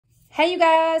Hey you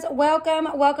guys,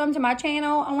 welcome to my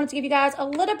channel. I wanted to give you guys a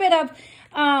little bit of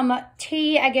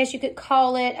tea, I guess you could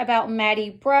call it, about Mattie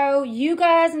Breaux. You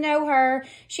guys know her.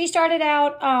 She started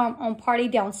out on Party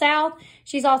Down South.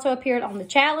 She's also appeared on The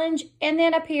Challenge and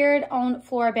then appeared on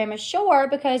Florien Shore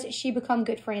because she become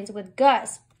good friends with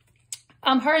Gus.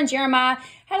 Her and Jeremiah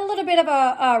had a little bit of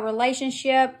a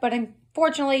relationship, but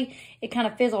unfortunately it kind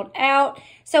of fizzled out.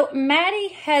 So Mattie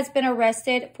has been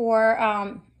arrested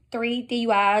for 3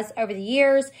 DUIs over the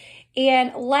years.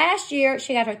 And last year,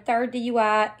 she got her 3rd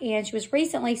DUI, and she was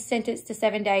recently sentenced to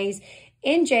 7 days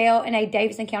in jail in a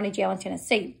Davidson County jail in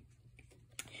Tennessee.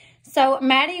 So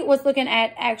Mattie was looking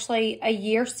at actually a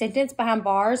year sentence behind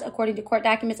bars, according to court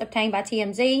documents obtained by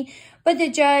TMZ. But the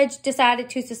judge decided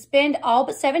to suspend all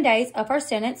but 7 days of her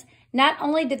sentence. Not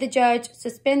only did the judge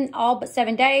suspend all but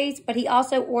 7 days, but he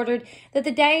also ordered that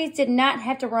the days did not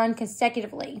have to run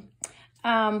consecutively.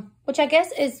 Which I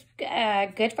guess is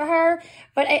good for her.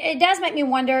 But it does make me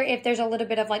wonder if there's a little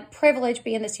bit of like privilege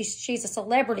being that she's a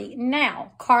celebrity.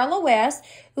 Now, Carla West,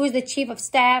 who is the chief of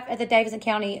staff at the Davidson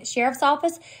County Sheriff's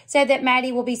Office, said that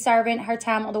Mattie will be serving her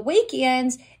time on the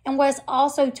weekends, and West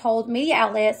also told media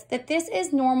outlets that this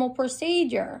is normal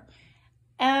procedure.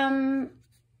 I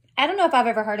don't know if I've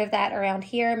ever heard of that around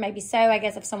here. Maybe so. I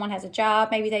guess if someone has a job,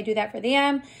 maybe they do that for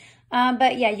them.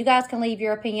 But yeah, you guys can leave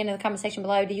your opinion in the comment section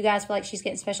below. Do you guys feel like she's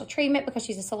getting special treatment because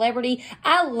she's a celebrity?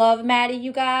 I love Mattie,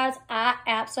 you guys. I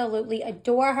absolutely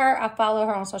adore her. I follow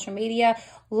her on social media.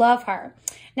 Love her.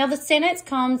 Now, the sentence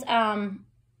comes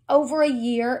over a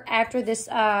year after this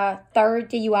 3rd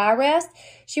DUI arrest.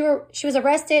 She was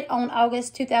arrested on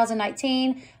August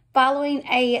 2019 following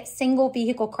a single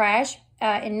vehicle crash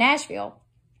in Nashville.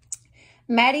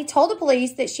 Mattie told the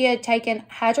police that she had taken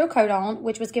hydrocodone,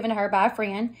 which was given to her by a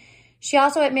friend. She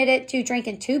also admitted to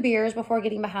drinking 2 beers before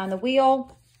getting behind the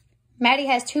wheel. Mattie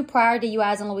has 2 prior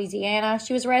DUIs in Louisiana.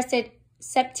 She was arrested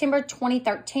September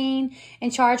 2013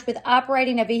 and charged with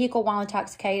operating a vehicle while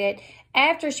intoxicated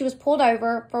after she was pulled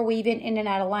over for weaving in and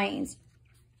out of lanes.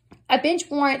 A bench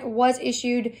warrant was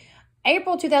issued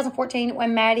April 2014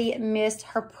 when Mattie missed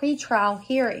her pretrial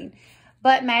hearing.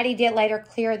 But Mattie did later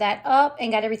clear that up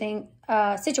and got everything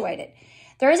situated.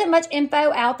 There isn't much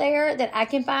info out there that I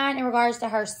can find in regards to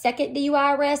her 2nd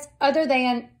DUI arrest other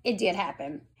than it did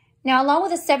happen. Now, along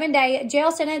with a 7-day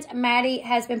jail sentence, Mattie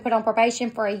has been put on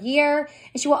probation for a year,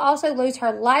 and she will also lose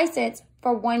her license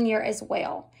for 1 year as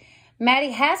well. Mattie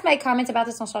has made comments about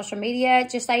this on social media,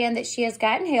 just saying that she has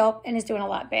gotten help and is doing a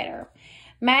lot better.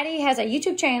 Mattie has a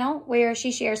YouTube channel where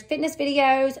she shares fitness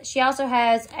videos. She also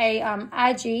has a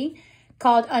IG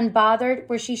called Unbothered,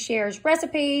 where she shares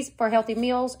recipes for healthy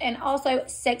meals and also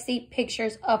sexy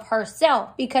pictures of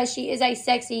herself because she is a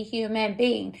sexy human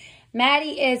being.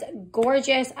 Mattie is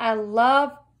gorgeous. I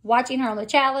love watching her on The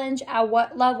Challenge. I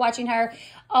love watching her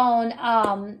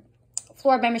on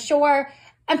Florien Shore.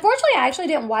 Unfortunately, I actually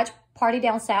didn't watch Party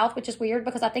Down South, which is weird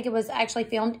because I think it was actually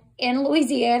filmed in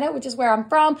Louisiana, which is where I'm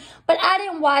from. But I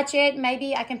didn't watch it.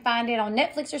 Maybe I can find it on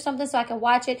Netflix or something so I can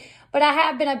watch it. But I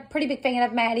have been a pretty big fan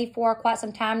of Mattie for quite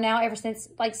some time now, ever since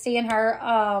like seeing her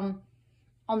on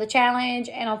The Challenge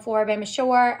and on Florien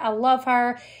Shore. I love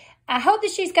her. I hope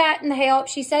that she's gotten the help.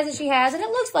 She says that she has, and it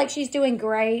looks like she's doing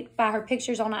great by her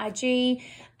pictures on IG.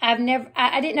 I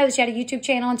didn't know that she had a YouTube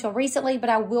channel until recently,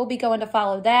 but I will be going to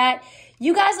follow that.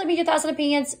 You guys let me your thoughts and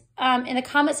opinions in the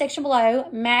comment section below.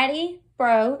 Mattie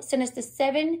Breaux sentenced to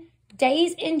 7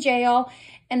 days in jail,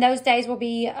 and those days will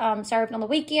be served on the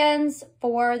weekends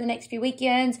for the next few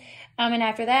weekends. And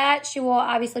after that, she will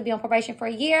obviously be on probation for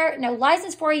a year. No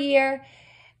license for a year.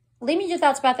 Leave me your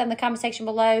thoughts about that in the comment section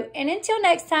below. And until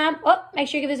next time, make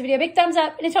sure you give this video a big thumbs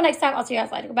up. And until next time, I'll see you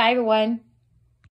guys later. Bye, everyone.